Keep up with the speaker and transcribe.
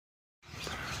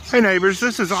Hey neighbors,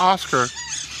 this is Oscar.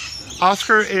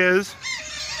 Oscar is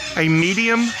a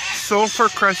medium sulfur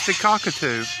crested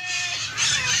cockatoo.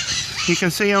 You can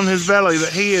see on his belly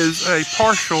that he is a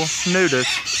partial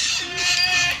nudist.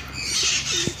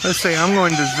 Let's see, I'm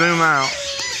going to zoom out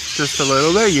just a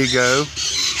little. There you go.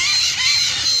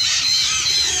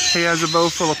 He has a bowl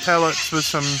full of pellets with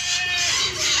some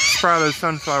sprouted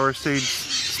sunflower seeds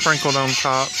sprinkled on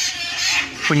top.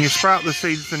 When you sprout the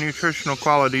seeds, the nutritional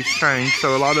qualities change,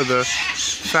 so a lot of the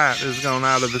fat has gone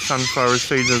out of the sunflower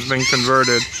seeds and has been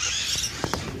converted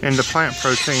into plant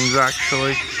proteins,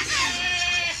 actually.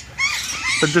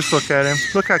 But just look at him.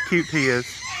 Look how cute he is.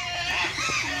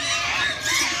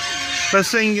 Let's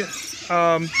sing.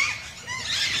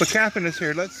 But Catherine is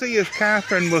here. Let's see if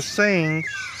Catherine will sing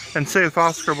and see if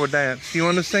Oscar will dance. You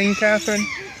want to sing, Catherine?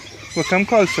 Well, come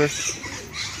closer.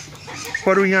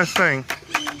 What are we going to sing?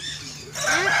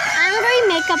 I'm going to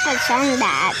make up a song,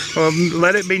 Dad. Well,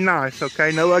 let it be nice,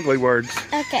 okay? No ugly words.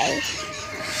 Okay.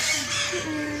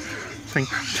 Sing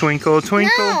Twinkle,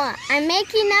 Twinkle. No, I'm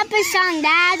making up a song,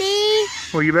 Daddy.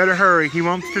 Well, you better hurry. He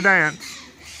wants to dance.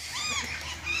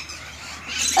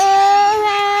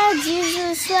 Oh, how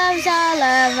Jesus loves all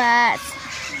of us.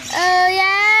 Oh,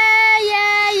 yeah,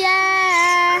 yeah,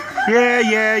 yeah. Yeah,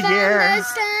 yeah, yeah. From the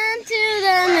sun to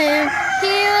the moon,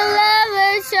 He will love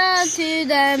us all to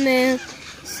the moon.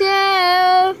 So,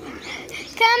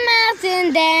 come out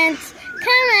and dance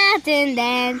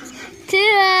to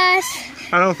us.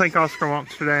 I don't think Oscar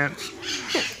wants to dance.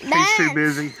 He's too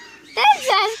busy. Dance,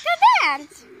 Oscar,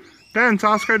 dance. Dance,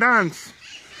 Oscar, dance.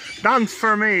 Dance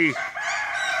for me.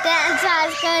 Dance,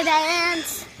 Oscar,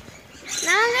 dance.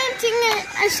 Now I'm going to sing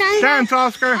a song. Dance,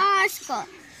 Oscar. Oscar.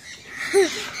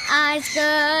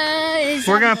 Oscar is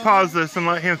We're going to pause this and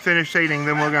let him finish eating,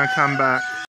 then we're going to come back.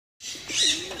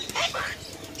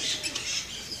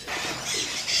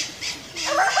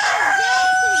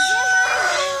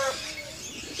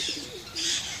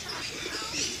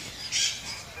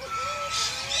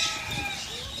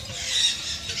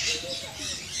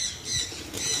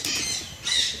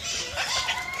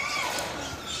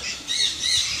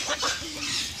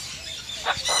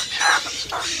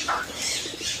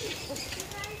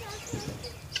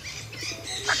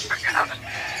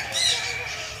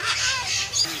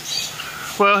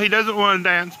 Well, he doesn't want to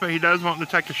dance, but he does want to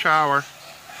take a shower.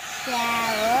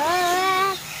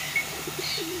 Shower.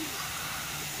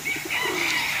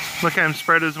 Look at him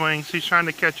spread his wings. He's trying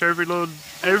to catch every little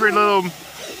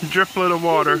driplet of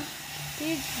water.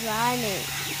 He's funny.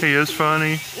 He is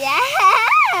funny. Yeah.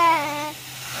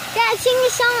 Dad, sing a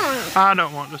song. I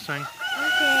don't want to sing. Okay.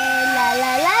 La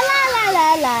la la la la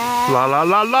la la. La la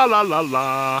la la la la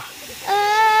la. Oh.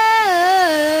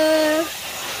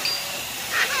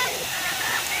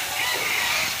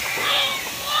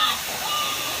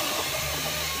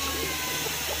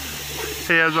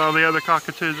 He has all the other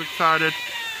cockatoos excited.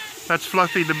 That's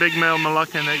Fluffy, the big male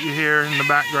Moluccan that you hear in the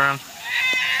background.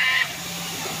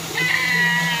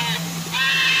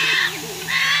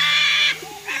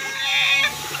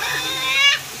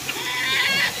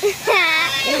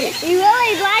 He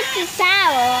really likes the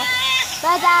shower,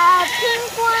 but the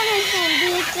pink one is in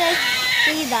beauty.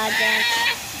 He doesn't.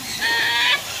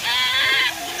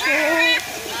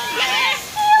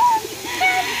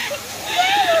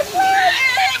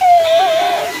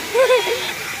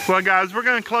 Well guys, we're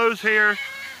going to close here.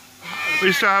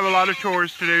 We still have a lot of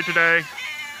chores to do today.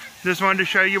 Just wanted to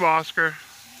show you Oscar.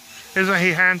 Isn't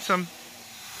he handsome?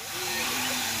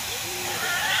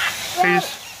 Well,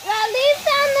 leave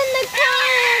down in the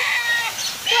comments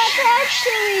what else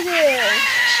should we do.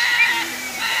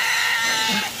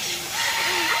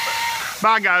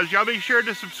 Bye guys, y'all be sure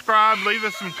to subscribe, leave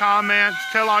us some comments,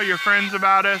 tell all your friends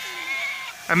about us.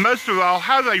 And most of all,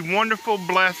 have a wonderful,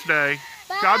 blessed day.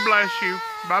 Bye. God bless you.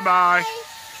 Bye-bye.